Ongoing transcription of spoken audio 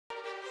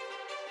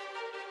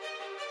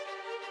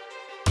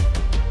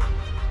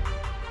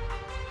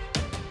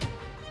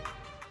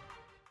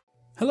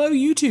Hello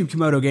YouTube,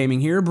 Komodo Gaming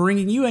here,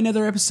 bringing you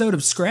another episode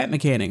of Scrap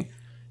Mechanic.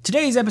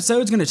 Today's episode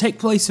is going to take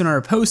place in our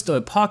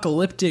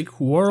post-apocalyptic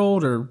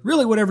world, or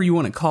really whatever you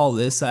want to call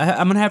this.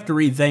 I'm going to have to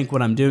rethink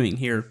what I'm doing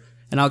here,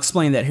 and I'll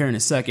explain that here in a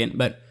second,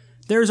 but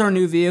there's our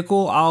new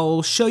vehicle.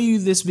 I'll show you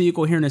this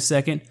vehicle here in a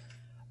second.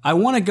 I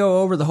want to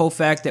go over the whole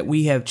fact that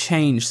we have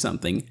changed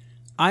something.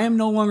 I am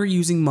no longer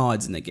using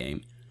mods in the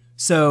game.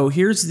 So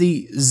here's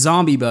the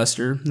Zombie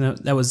Buster.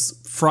 That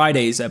was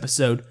Friday's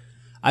episode.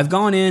 I've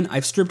gone in,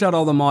 I've stripped out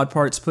all the mod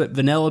parts, put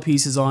vanilla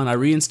pieces on, I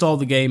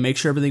reinstalled the game, make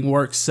sure everything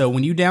works, so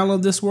when you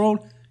download this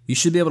world, you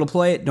should be able to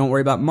play it. Don't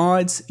worry about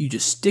mods, you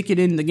just stick it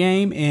in the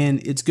game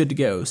and it's good to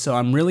go. So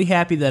I'm really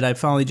happy that I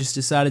finally just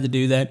decided to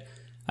do that.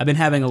 I've been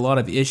having a lot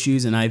of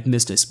issues and I've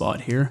missed a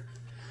spot here.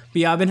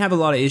 But yeah, I've been having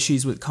a lot of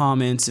issues with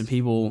comments and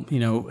people,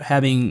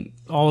 having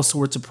all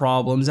sorts of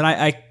problems, and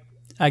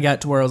I got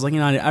to where I was like,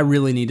 I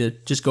really need to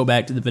just go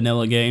back to the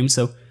vanilla game,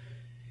 so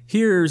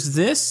here's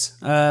this.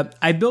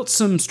 I built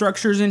some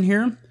structures in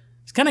here.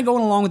 It's kind of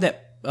going along with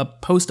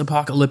that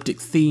post-apocalyptic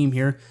theme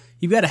here.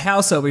 You've got a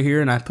house over here,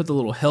 and I put the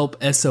little help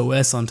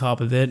SOS on top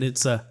of it.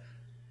 It's I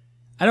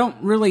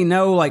don't really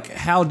know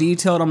how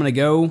detailed I'm going to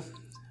go.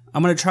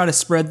 I'm going to try to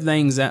spread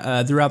things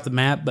throughout the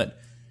map, but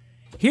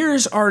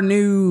here's our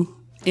new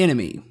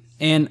enemy.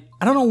 And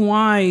I don't know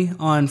why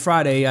on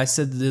Friday I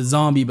said the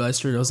Zombie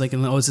Buster. I was like,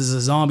 oh, this is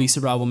a zombie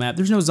survival map.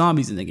 There's no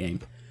zombies in the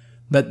game.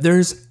 But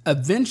there's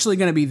eventually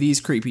going to be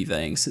these creepy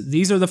things.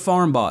 These are the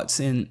farm bots,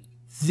 and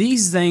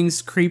these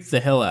things creep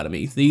the hell out of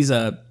me. These,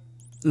 the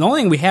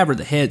only thing we have are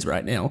the heads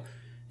right now,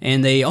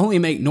 and they only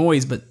make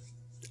noise, but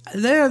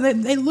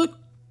they look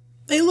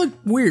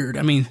weird.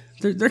 I mean,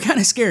 they're kind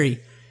of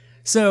scary.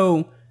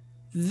 So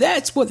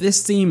that's what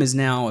this theme is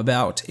now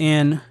about,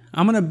 and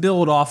I'm going to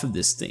build off of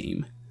this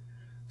theme.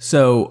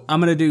 So I'm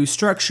going to do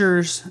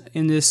structures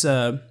in this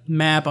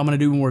map. I'm going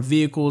to do more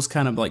vehicles,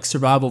 kind of like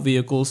survival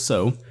vehicles.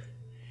 So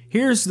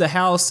here's the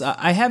house.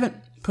 I haven't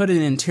put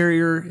an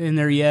interior in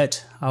there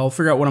yet. I'll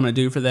figure out what I'm going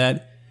to do for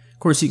that. Of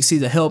course, you can see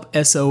the help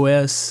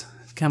SOS.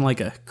 It's kind of like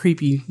a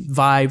creepy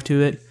vibe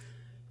to it.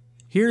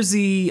 Here's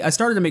I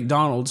started a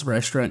McDonald's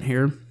restaurant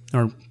here.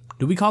 Or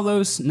do we call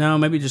those? No,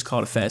 maybe just call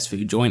it a fast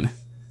food joint.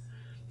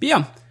 But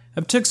yeah,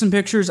 I've took some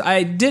pictures.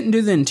 I didn't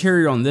do the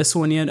interior on this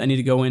one yet. I need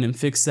to go in and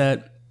fix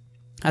that.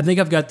 I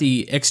think I've got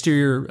the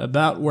exterior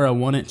about where I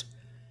want it.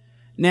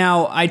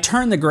 Now, I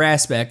turned the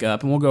grass back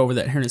up, and we'll go over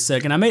that here in a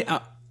second.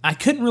 I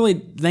couldn't really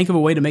think of a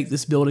way to make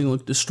this building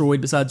look destroyed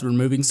besides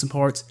removing some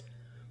parts,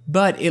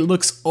 but it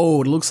looks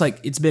old. It looks like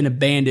it's been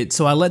abandoned,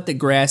 so I let the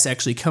grass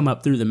actually come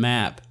up through the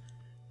map.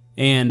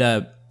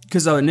 And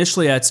because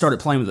initially I started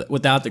playing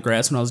without the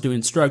grass when I was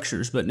doing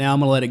structures, but now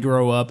I'm going to let it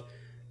grow up,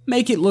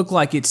 make it look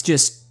like it's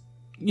just,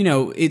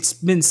 it's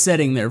been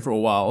setting there for a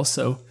while.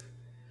 So,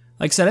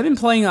 like I said,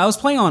 I was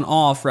playing on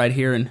off right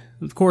here, and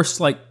of course,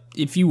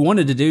 if you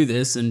wanted to do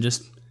this and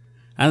just,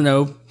 I don't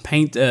know,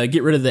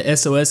 get rid of the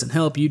SOS and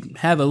help, you'd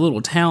have a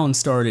little town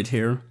started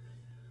here.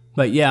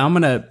 But yeah, I'm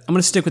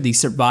gonna stick with the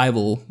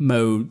survival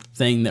mode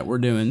thing that we're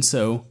doing.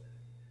 So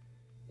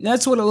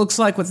that's what it looks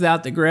like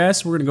without the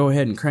grass. We're gonna go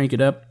ahead and crank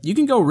it up. You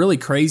can go really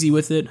crazy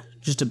with it,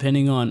 just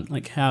depending on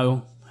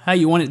how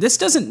you want it. This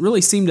doesn't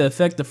really seem to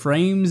affect the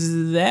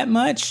frames that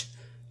much,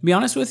 to be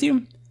honest with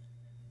you.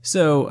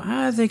 So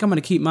I think I'm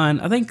gonna keep mine.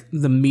 I think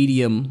the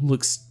medium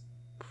looks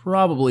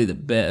probably the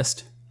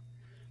best.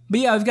 But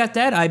yeah, I've got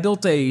that. I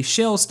built a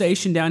shell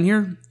station down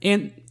here,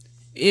 and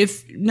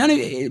if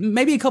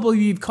maybe a couple of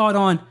you have caught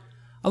on,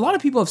 a lot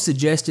of people have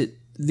suggested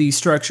these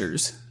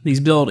structures, these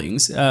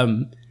buildings.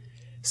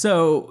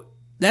 So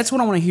that's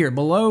what I want to hear.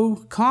 Below,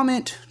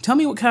 comment, tell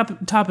me what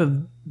type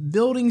of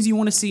buildings you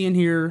want to see in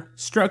here,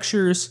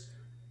 structures.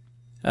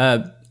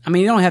 I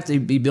mean, they don't have to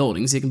be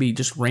buildings. It can be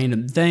just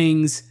random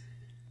things,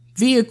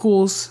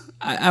 vehicles.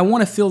 I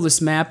want to fill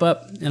this map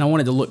up, and I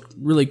want it to look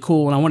really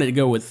cool, and I wanted to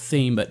go with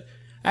theme, but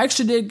I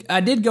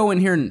did go in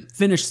here and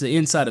finish the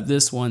inside of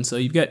this one. So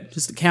you've got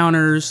just the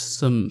counters,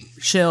 some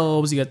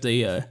shelves, you got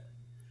the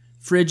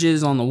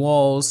fridges on the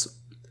walls.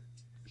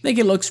 I think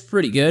it looks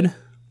pretty good.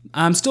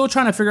 I'm still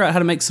trying to figure out how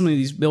to make some of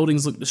these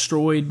buildings look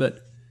destroyed,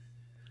 but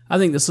I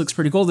think this looks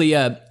pretty cool.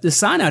 The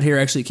sign out here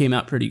actually came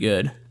out pretty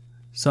good,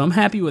 so I'm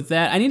happy with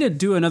that. I need to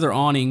do another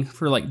awning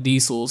for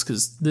diesels,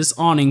 because this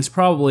awning's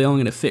probably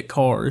only going to fit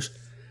cars.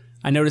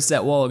 I noticed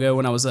that a while ago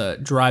when I was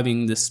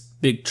driving this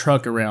big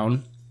truck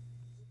around.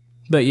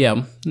 But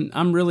yeah,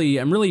 I'm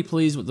really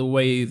pleased with the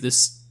way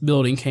this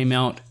building came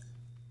out.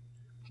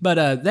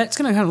 But that's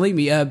gonna kind of lead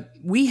me.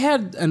 We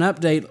had an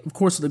update, of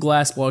course, with the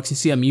glass blocks. You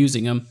see, I'm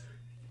using them.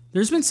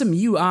 There's been some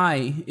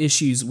UI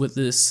issues with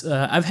this.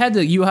 I've had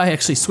the UI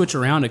actually switch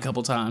around a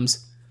couple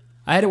times.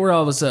 I had it where I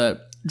was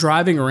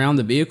driving around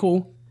the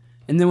vehicle,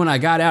 and then when I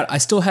got out, I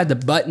still had the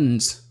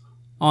buttons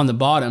on the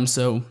bottom.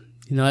 So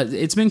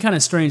it's been kind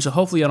of strange. So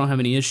hopefully, I don't have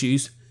any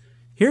issues.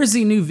 Here's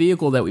the new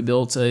vehicle that we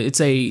built.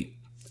 It's a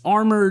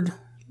armored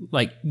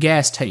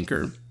gas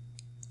tanker.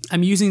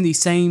 I'm using the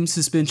same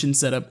suspension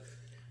setup,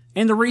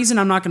 and the reason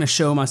I'm not going to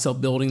show myself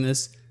building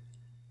this,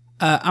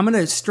 I'm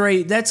gonna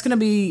stray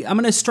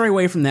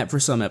away from that for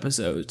some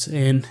episodes,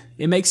 and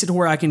it makes it to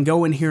where I can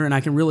go in here and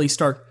I can really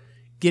start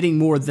getting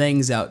more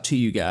things out to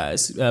you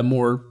guys,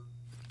 more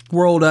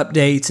world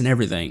updates and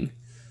everything.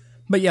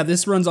 But yeah,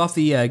 this runs off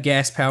the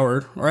gas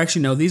powered, or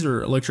actually no, these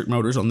are electric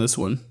motors on this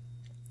one.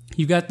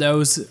 You've got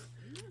those.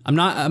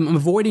 I'm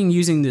avoiding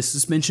using the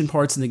suspension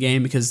parts in the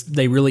game because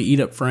they really eat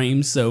up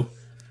frames, so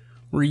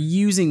we're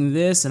using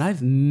this, and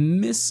I've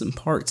missed some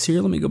parts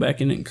here. Let me go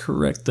back in and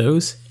correct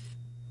those.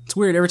 It's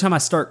weird, every time I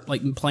start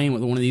like playing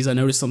with one of these, I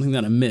notice something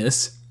that I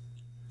miss.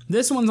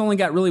 This one's only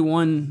got really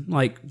one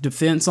like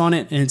defense on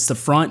it, and it's the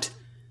front.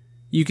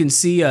 You can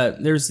see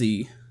there's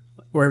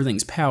where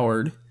everything's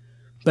powered.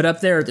 But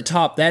up there at the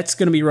top, that's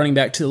going to be running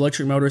back to the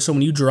electric motor, so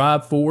when you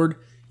drive forward,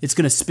 it's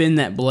going to spin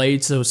that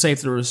blade. So say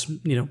if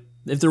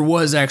there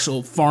was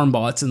actual farm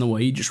bots in the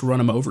way, you just run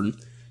them over and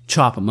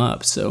chop them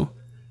up. So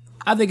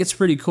I think it's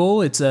pretty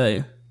cool. It's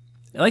like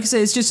I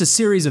say, it's just a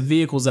series of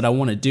vehicles that I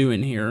want to do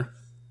in here.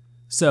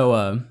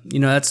 So,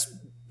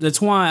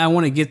 that's why I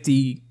want to get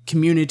the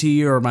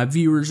community or my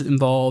viewers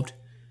involved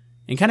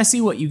and kind of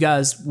see what you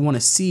guys want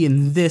to see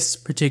in this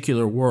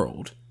particular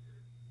world.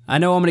 I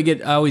know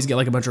I always get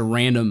like a bunch of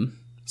random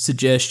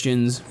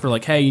suggestions for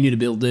like, hey, you need to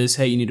build this,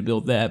 hey, you need to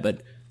build that,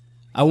 but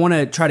I want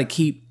to try to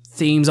keep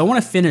themes. I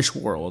want to finish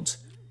worlds.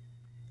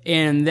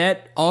 And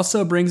that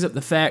also brings up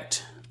the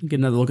fact, get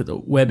another look at the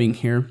webbing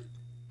here.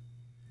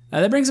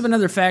 That brings up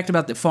another fact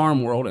about the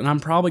farm world, and I'm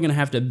probably going to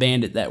have to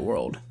abandon that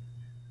world.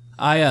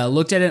 I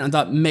looked at it and I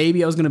thought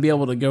maybe I was going to be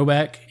able to go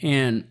back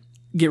and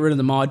get rid of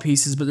the mod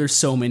pieces, but there's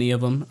so many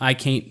of them. I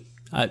can't,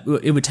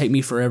 it would take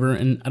me forever,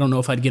 and I don't know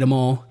if I'd get them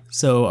all.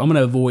 So I'm going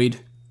to avoid,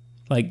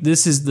 like,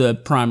 this is the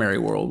primary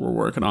world we're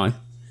working on.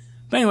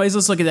 But anyways,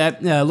 let's look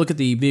at that, look at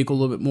the vehicle a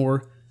little bit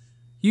more.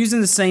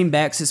 Using the same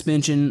back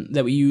suspension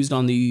that we used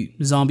on the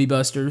Zombie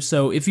Buster.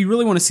 So if you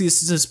really want to see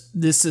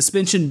this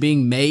suspension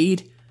being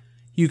made,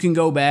 you can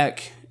go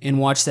back and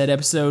watch that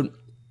episode.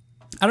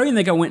 I don't even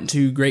think I went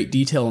into great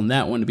detail on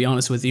that one, to be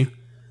honest with you.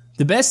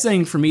 The best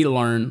thing for me to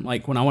learn,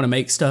 like when I want to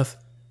make stuff,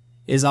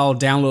 is I'll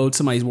download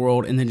somebody's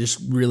world and then just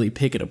really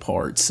pick it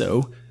apart.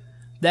 So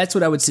that's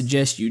what I would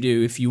suggest you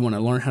do if you want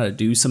to learn how to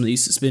do some of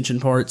these suspension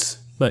parts.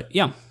 But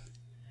yeah.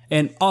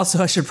 And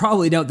also, I should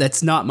probably note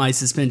that's not my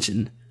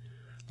suspension.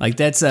 Like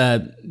that's,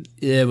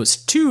 it was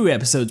 2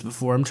 episodes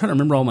before. I'm trying to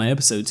remember all my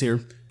episodes here.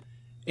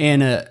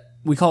 And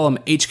we call him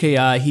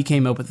HKI. He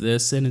came up with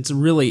this, and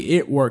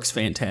it works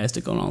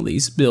fantastic on all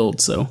these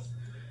builds. So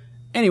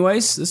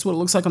anyways, this is what it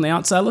looks like on the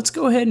outside. Let's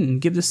go ahead and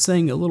give this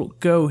thing a little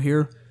go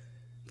here.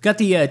 Got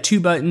the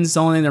 2 buttons, the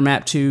only thing they're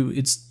mapped to,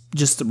 it's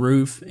just the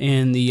roof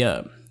and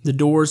the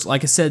doors.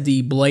 Like I said,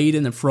 the blade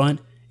in the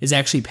front is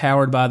actually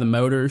powered by the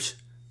motors,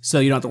 so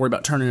you don't have to worry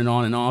about turning it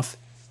on and off.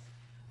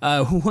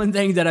 One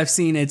thing that I've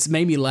seen, it's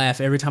made me laugh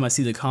every time I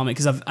see the comment,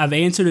 because I've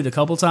answered it a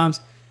couple times,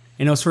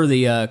 and it was for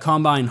the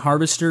Combine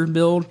Harvester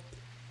build,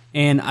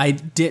 and I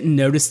didn't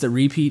notice the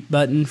repeat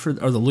button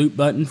or the loop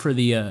button for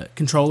the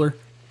controller.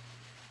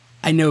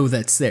 I know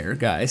that's there,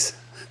 guys.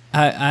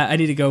 I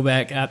need to go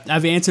back.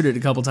 I've answered it a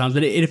couple times,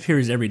 but it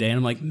appears every day, and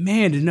I'm like,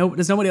 man,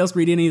 does nobody else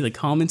read any of the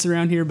comments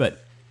around here?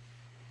 But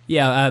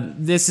yeah,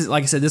 this is,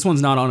 like I said, this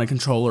one's not on a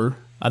controller.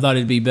 I thought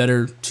it'd be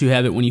better to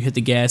have it when you hit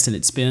the gas and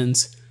it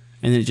spins,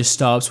 and then it just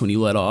stops when you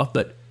let off.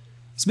 But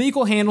this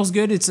vehicle handles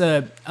good. It's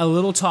a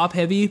little top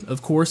heavy,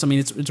 of course. I mean,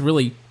 it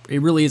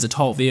really is a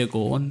tall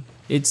vehicle, and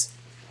it's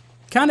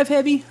kind of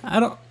heavy.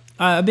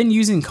 I've been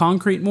using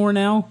concrete more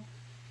now,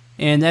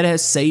 and that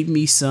has saved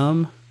me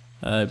some.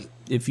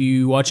 If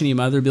you watch any of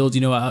my other builds,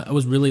 you know I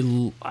was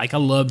really, I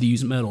love to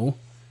use metal.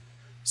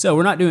 So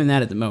we're not doing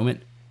that at the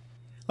moment.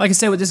 Like I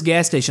said, with this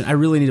gas station, I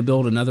really need to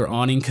build another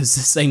awning because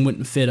this thing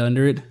wouldn't fit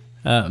under it.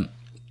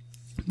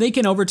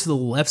 Thinking over to the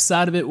left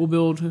side of it, we'll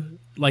build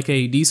like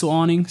a diesel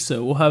awning,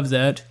 so we'll have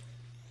that.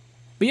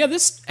 But yeah,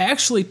 this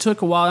actually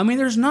took a while. I mean,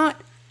 there's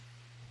not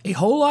a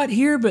whole lot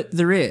here, but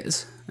there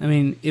is. I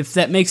mean, if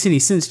that makes any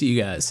sense to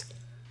you guys.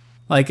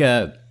 Like,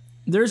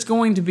 there's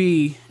going to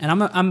be,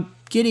 and I'm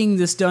getting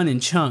this done in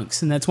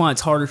chunks, and that's why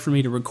it's harder for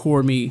me to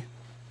record me,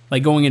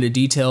 like, going into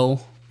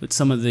detail with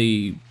some of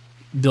the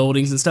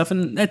buildings and stuff,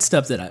 and that's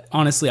stuff that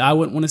honestly I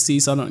wouldn't want to see,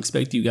 so I don't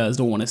expect you guys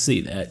to want to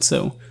see that.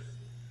 So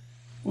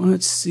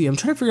let's see, I'm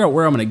trying to figure out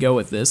where I'm going to go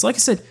with this. Like I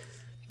said,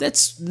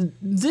 this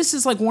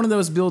is like one of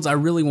those builds I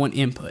really want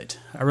input.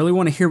 I really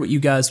want to hear what you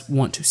guys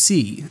want to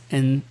see,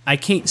 and I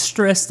can't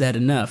stress that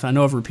enough. I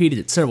know I've repeated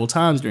it several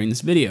times during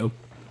this video.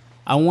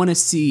 I want to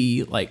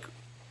see, like,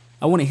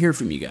 I want to hear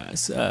from you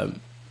guys.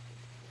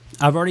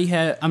 I've already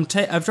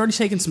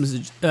taken some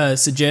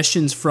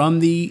suggestions from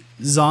the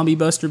Zombie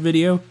Buster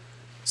video,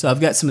 so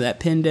I've got some of that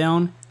pinned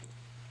down,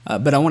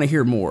 but I want to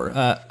hear more.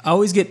 I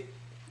always get,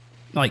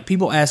 like,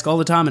 people ask all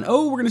the time, and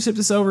oh, we're going to tip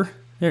this over.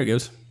 There it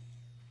goes.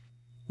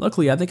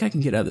 Luckily, I think I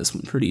can get out of this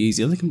one pretty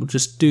easy. I think we'll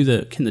just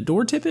do can the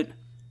door tip it? Or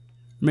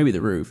maybe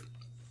the roof.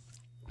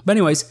 But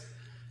anyways,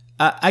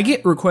 I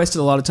get requested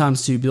a lot of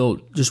times to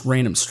build just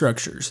random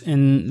structures,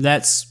 and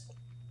that's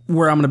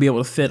where I'm going to be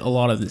able to fit a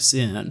lot of this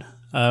in.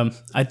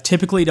 I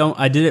typically don't.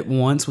 I did it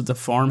once with the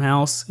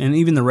farmhouse and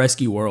even the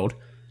rescue world.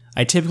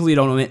 I typically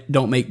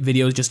don't make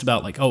videos just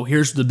about like, oh,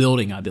 here's the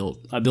building I built.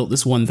 I built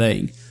this one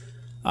thing.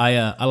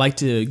 I like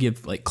to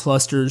give like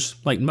clusters.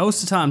 Like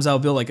most of the times I'll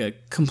build like a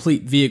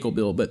complete vehicle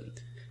build, but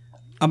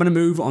I'm gonna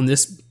move on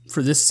this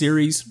for this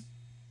series.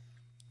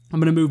 I'm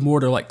gonna move more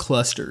to like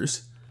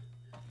clusters,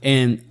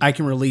 and I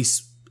can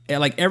release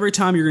like every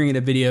time you're gonna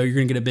get a video, you're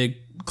gonna get a big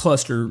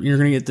cluster. You're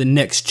gonna get the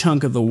next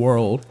chunk of the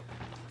world,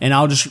 and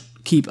I'll just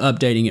keep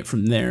updating it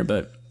from there.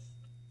 But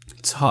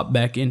let's hop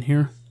back in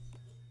here.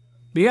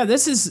 But yeah,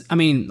 this is, I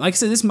mean, like I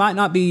said, this might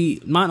not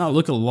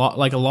look a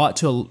lot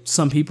to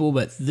some people,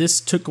 but this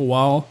took a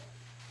while.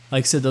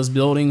 Like I said, those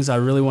buildings,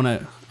 I'm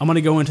going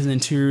to go into the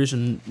interiors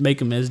and make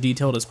them as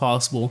detailed as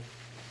possible.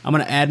 I'm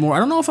going to add more. I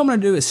don't know if I'm going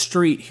to do a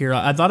street here.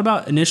 I thought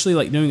about initially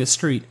like doing a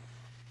street,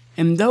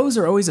 and those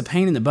are always a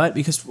pain in the butt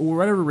because for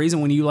whatever reason,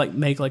 when you like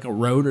make like a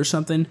road or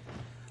something,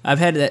 I've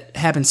had that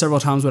happen several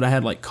times when I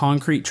had like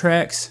concrete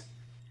tracks.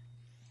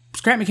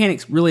 Scrap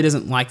Mechanics really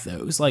doesn't like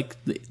those. Like,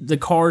 the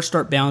cars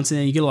start bouncing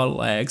and you get a lot of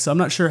lag, so I'm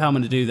not sure how I'm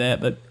going to do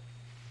that, but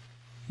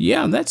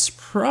yeah, that's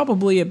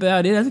probably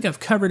about it. I think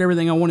I've covered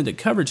everything I wanted to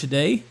cover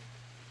today.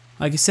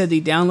 Like I said,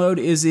 the download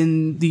is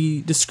in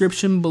the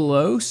description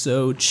below,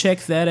 so check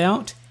that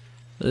out.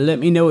 Let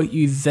me know what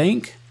you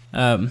think.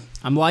 I'm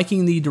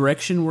liking the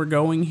direction we're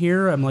going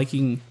here. I'm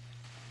liking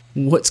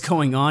what's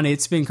going on.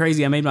 It's been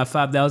crazy. I made my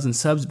 5,000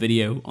 subs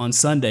video on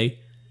Sunday.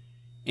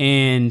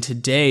 And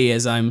today,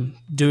 as I'm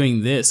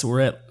doing this, we're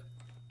at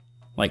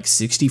like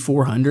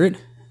 6,400.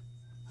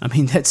 I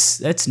mean,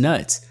 that's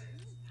nuts.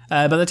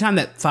 By the time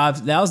that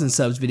 5,000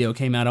 subs video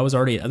came out, I was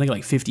already, I think,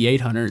 like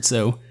 5,800.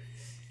 So,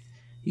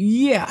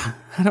 yeah,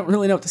 I don't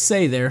really know what to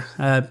say there.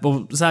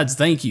 Well, besides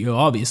thank you,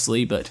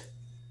 obviously, but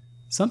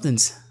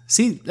something's...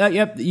 See,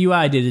 yep, the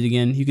UI did it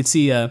again. You can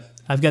see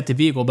I've got the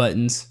vehicle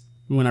buttons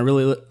when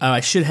I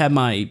should have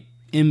my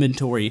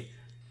inventory.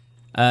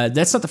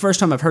 That's not the first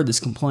time I've heard this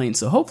complaint,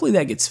 so hopefully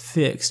that gets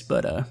fixed,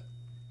 but,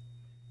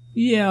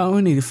 yeah,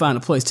 we need to find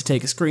a place to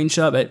take a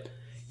screenshot, but,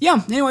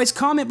 yeah, anyways,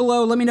 comment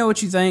below, let me know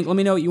what you think, let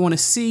me know what you want to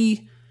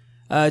see.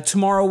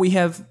 Tomorrow we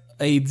have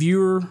a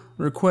viewer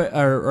request,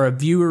 or a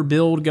viewer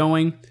build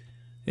going.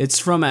 It's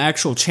from an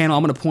actual channel.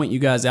 I'm going to point you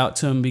guys out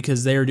to them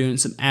because they are doing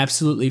some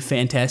absolutely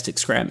fantastic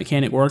scrap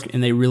mechanic work,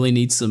 and they really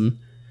need some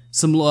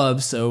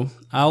love, so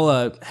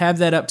I'll, have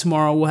that up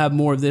tomorrow. We'll have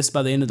more of this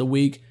by the end of the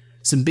week.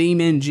 Some Beam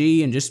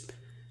NG and just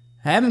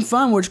having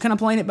fun. We're just kind of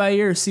playing it by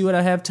ear, see what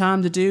I have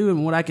time to do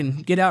and what I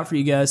can get out for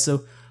you guys.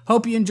 So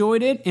hope you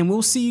enjoyed it, and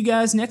we'll see you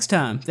guys next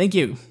time. Thank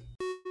you.